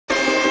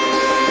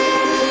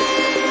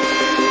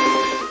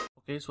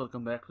Okay, so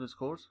welcome back to this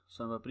course.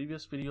 So in our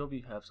previous video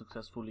we have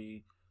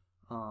successfully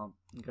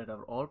get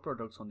our all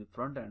products on the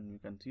front end. You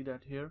can see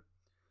that here.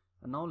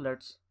 And now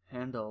let's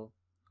handle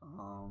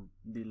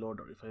the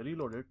loader. If I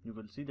reload it, you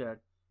will see that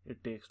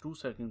it takes 2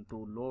 seconds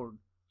to load.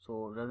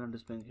 So rather than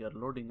displaying here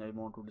loading, I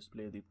want to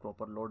display the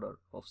proper loader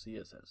of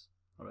CSS.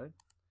 Alright,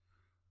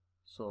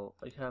 so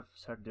I have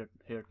set that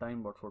here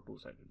timeout for 2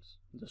 seconds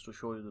just to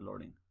show you the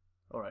loading.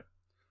 Alright,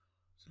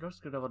 so let's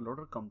get our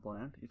loader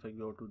component. If I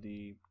go to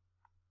the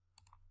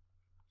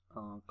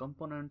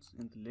components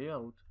in the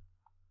layout,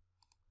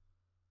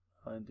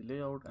 I'm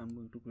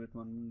going to create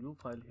one new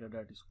file here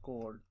that is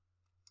called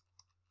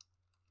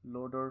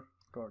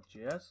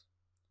loader.js.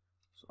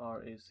 so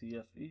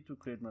RACFE to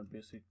create my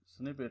basic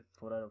snippet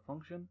for our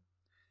function,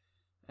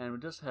 and we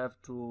just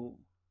have to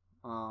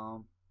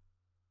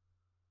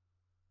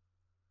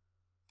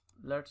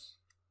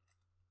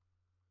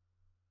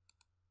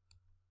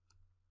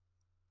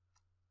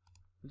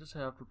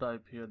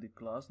type here the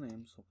class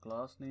name. So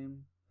class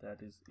name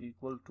that is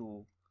equal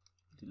to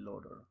the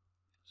loader.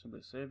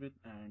 Simply save it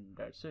and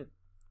that's it.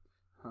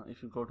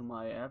 If you go to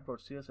my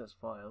app.css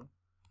file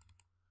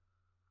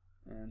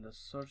and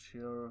search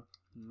here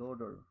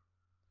loader,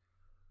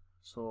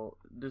 so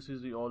this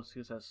is the all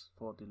CSS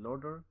for the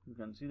loader. You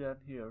can see that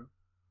here.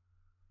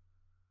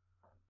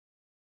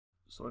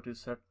 So it is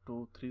set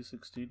to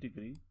 360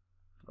 degree.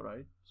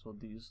 Alright, so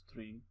these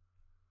three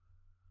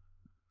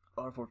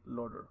are for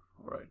loader.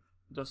 Alright,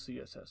 just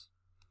CSS.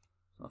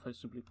 So if I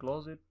simply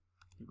close it,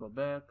 you go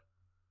back,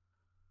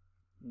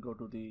 go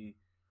to the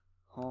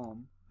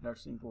home,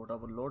 let's import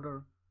our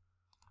loader.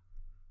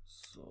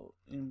 So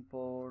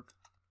import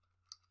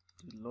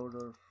the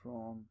loader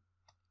from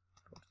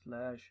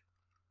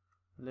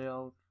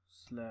 /layout/the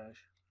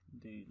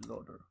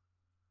loader,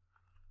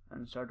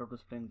 and instead of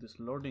displaying this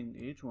loading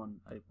h1,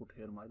 I put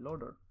here my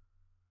loader.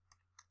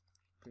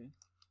 Okay,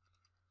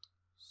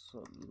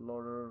 so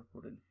loader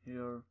put in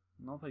here.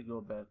 Now if I go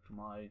back to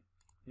my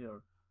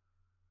here,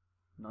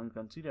 now you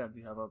can see that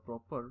we have a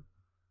proper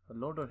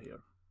loader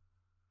here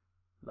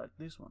like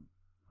this one.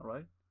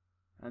 Alright,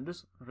 and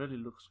this really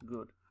looks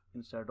good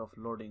instead of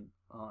loading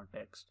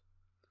text.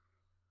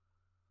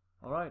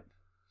 Alright,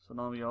 so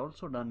now we are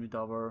also done with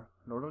our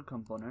loader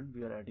component.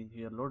 We are adding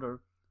here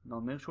loader. Now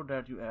make sure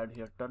that you add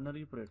here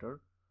ternary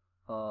operator,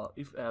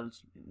 if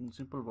else, in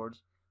simple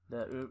words,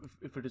 that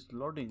if it is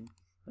loading,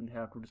 then you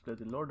have to display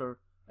the loader,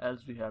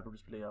 else we have to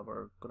display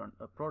our current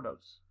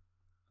products.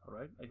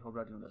 Alright, I hope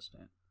that you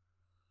understand.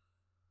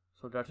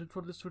 So that's it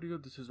for this video.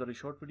 This is a very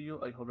short video.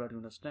 I hope that you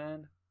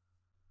understand.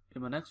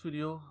 In my next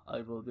video,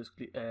 I will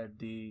basically add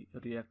the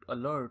React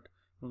alert,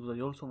 because I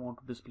also want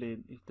to display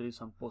if there is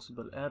some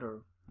possible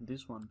error in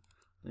this one.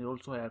 I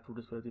also have to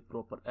display the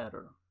proper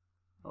error.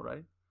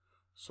 Alright,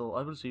 so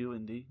I will see you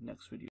in the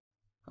next video.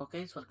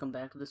 Okay, so welcome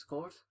back to this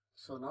course.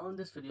 So now in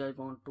this video I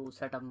want to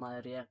set up my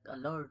React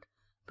alert,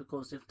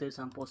 because if there is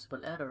some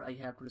possible error I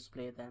have to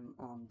display them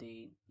on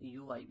the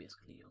UI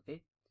basically.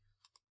 Okay,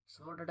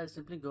 so for that I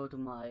simply go to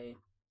my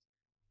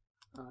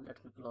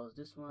let me close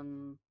this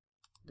one,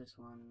 this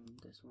one,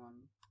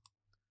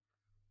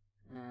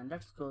 and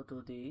let's go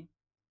to the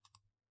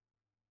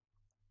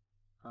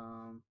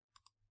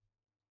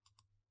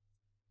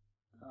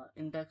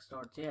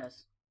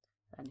index.js,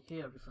 and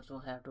here we first of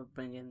all have to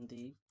bring in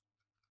the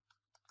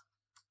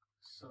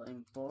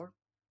import.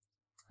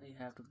 I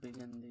have to bring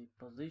in the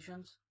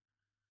positions,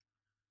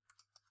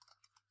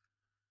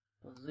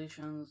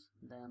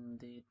 then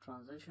the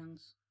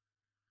transitions,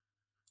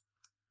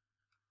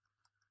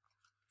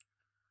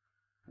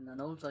 and then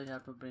also I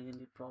have to bring in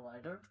the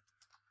provider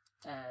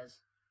as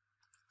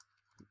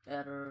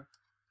error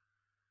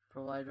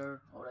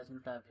provider, or I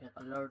can type here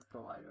alert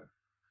provider.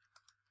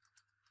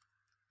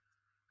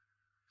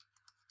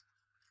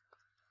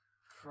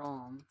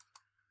 From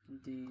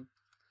the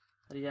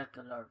React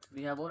alert,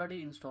 we have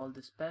already installed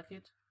this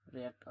package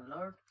React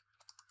alert.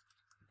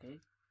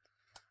 Okay,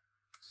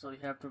 so you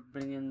have to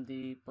bring in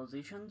the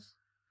positions,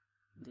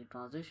 the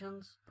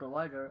transitions,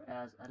 provider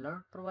as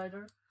alert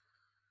provider.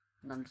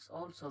 Then let's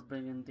also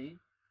bring in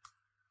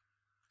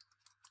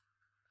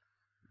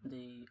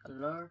the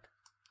alert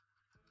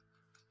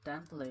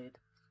template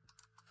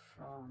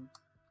from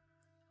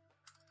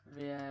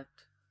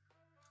React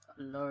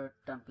alert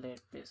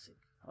template basic.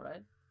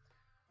 Alright,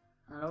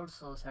 and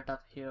also set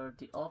up here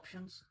the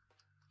options.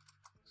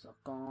 So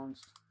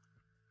const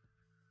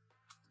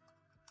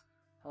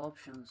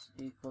options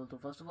equal to,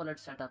 first of all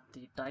let's set up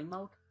the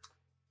timeout.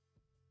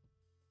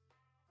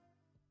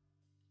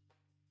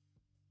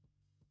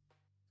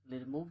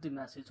 Remove the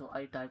message, so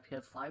I type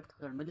here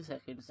 5000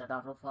 milliseconds, that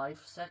after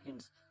 5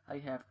 seconds I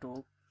have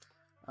to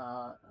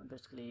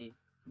basically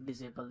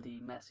disable the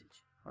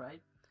message.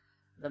 Alright,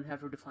 then we have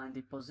to define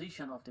the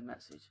position of the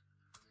message.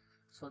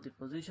 So the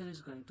position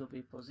is going to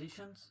be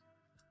positions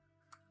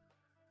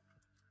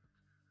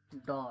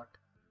dot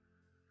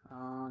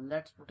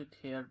let's put it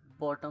here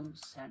bottom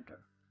center.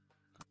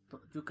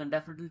 You can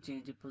definitely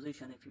change the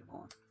position if you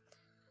want.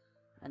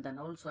 And then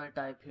also I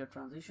type here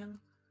transition.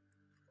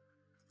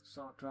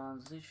 So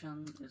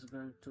transition is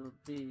going to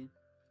be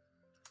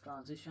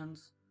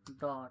transitions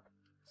dot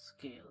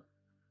scale.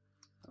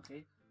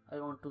 Okay, I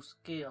want to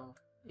scale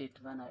it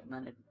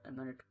when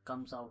it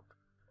comes out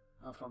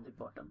from the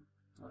bottom.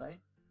 All right,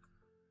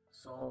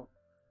 so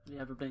we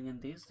have to bring in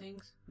these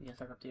things. We have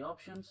set up the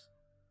options.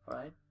 All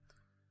right,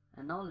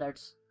 and now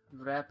let's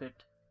wrap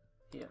it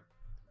here.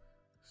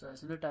 So I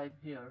simply type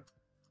here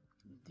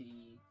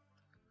the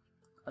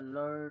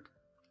alert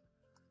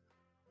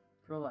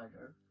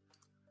provider.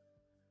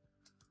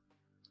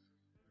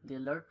 The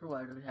alert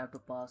provider we have to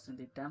pass in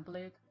the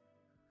template.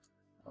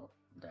 Oh,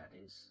 that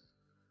is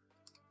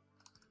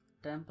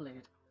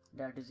template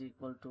that is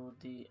equal to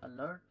the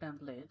alert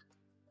template.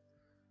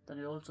 Then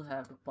you also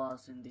have to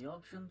pass in the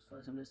options. So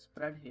I simply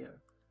spread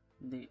here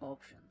the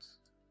options.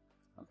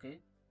 Okay,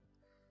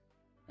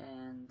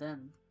 and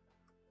then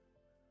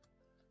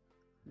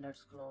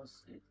let's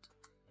close it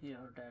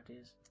here. That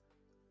is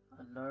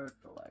alert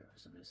provider.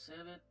 Simply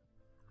save it,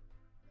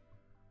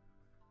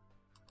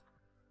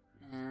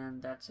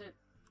 and that's it.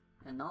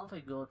 And now if I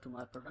go to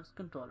my products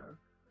controller,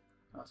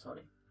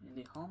 in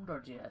the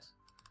home.js,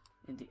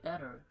 in the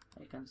error,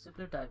 I can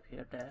simply type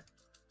here that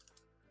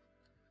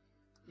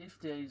if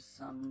there is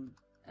some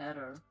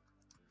error,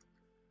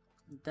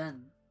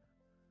 then,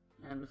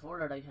 and before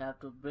that I have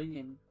to bring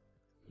in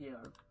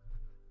here,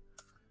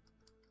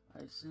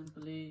 I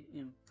simply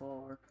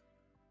import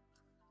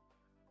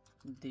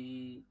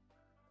the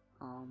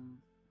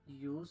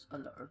use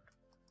alert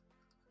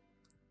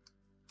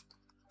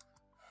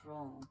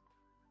from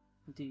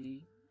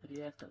the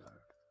React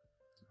alert.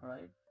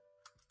 Alright,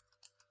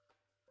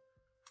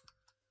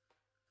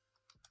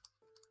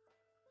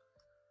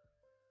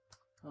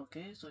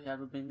 okay, so you have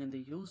to bring in the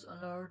use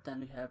alert,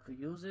 then you have to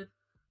use it.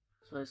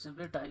 So I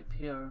simply type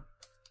here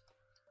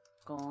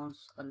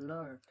const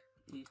alert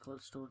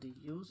equals to the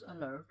use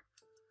alert,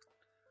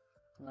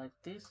 like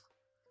this,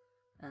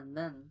 and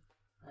then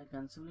I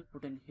can simply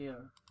put in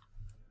here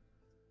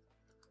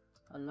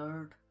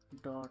alert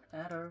dot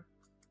error,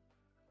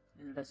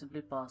 and I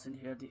simply pass in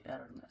here the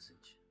error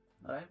message.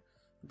 Alright,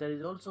 there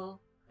is also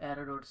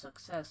error dot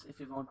success if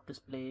you want to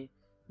display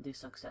the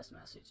success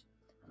message,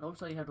 and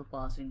also I have to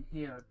pass in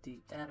here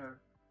the error,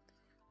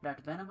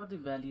 that whenever the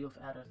value of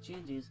error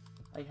changes,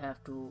 I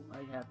have to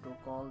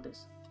call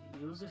this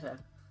use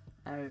effect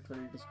and it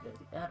will display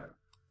the error.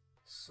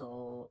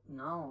 So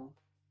now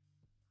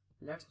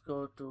let's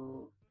go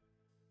to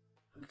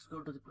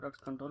the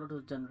product controller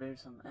to generate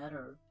some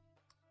error.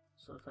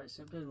 So if I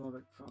simply remove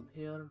it from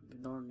here, we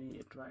don't need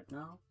it right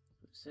now.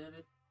 Save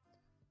it,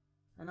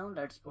 and now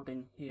let's put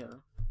in here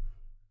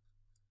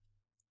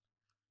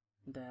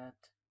that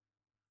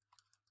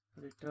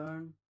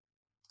return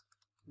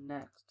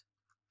next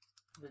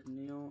with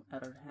new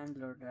error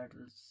handler that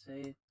will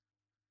say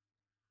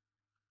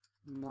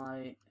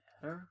my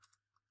error,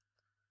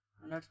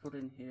 and let's put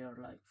in here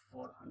like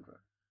 400.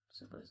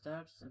 Simple as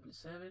that. Simply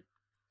save it,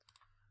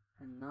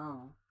 and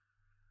now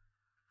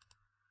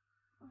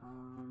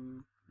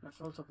let's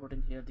also put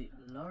in here the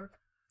alert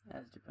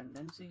as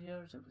dependency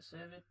here. Simply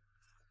save it,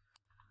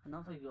 and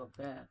now if I go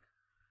back,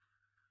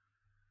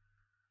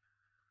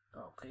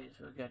 okay,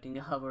 so we're getting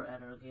our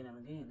error again and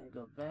again. I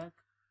go back,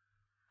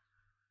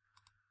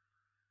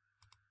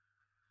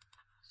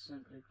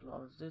 simply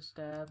close this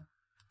tab,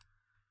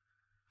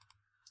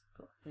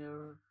 go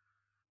here.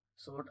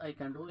 So what I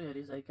can do here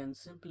is I can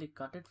simply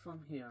cut it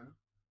from here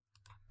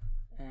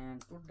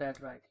and put that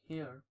right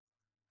here,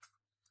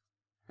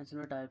 and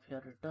simply type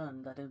here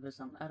return, that is with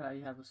some error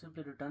I have to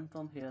simply return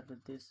from here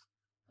with this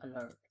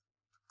alert.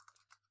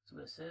 So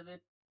we save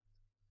it.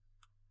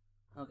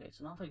 Okay,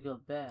 so now if I go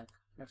back,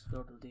 let's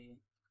go to the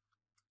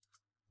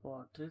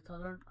port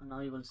 3000, and now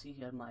you will see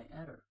here my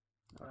error.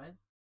 Alright,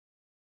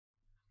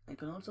 I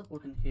can also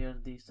put in here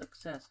the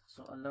success.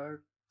 So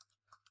alert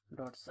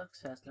dot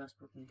success, let's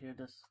put in here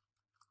this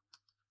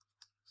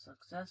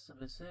success. So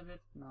we save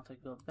it. Now if I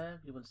go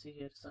back, you will see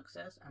here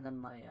success and then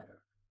my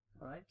error.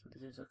 Alright, so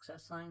this is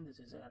success sign, this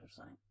is error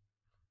sign.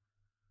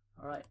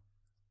 Alright,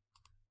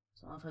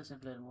 so now if I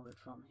simply remove it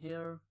from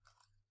here,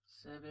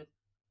 save it,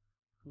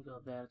 go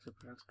back to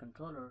products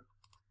controller,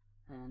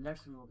 and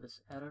let's remove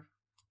this error.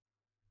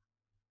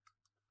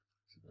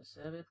 So we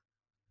save it.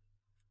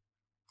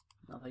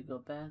 Now if I go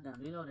back and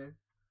reload it,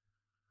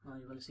 now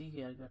you will see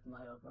here I get my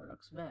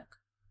products back.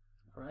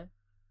 Alright,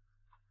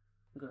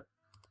 good.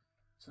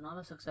 So now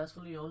I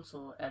successfully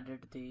also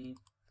added the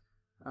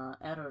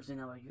errors in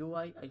our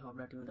UI. I hope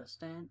that you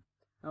understand,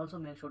 and also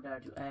make sure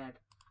that you add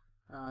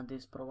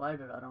this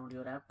provider around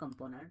your app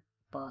component,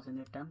 pass in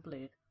the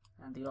template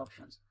and the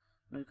options.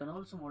 Now you can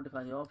also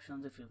modify the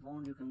options if you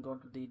want. You can go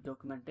to the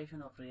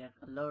documentation of React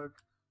Alert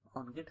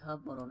on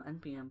GitHub or on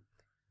NPM,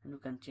 and you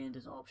can change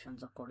these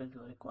options according to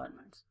your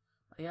requirements.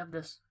 I have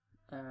just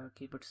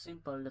keep it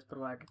simple, just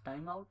provide a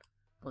timeout,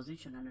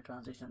 position and a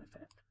transition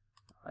effect.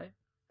 Alright,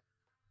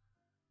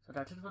 so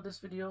that's it for this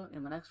video.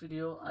 In my next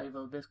video I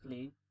will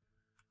basically,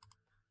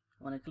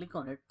 when I click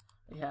on it,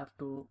 I have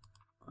to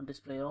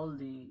display all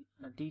the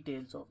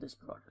details of this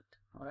product.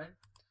 Alright,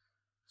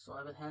 so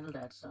I will handle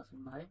that stuff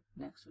in my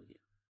next video.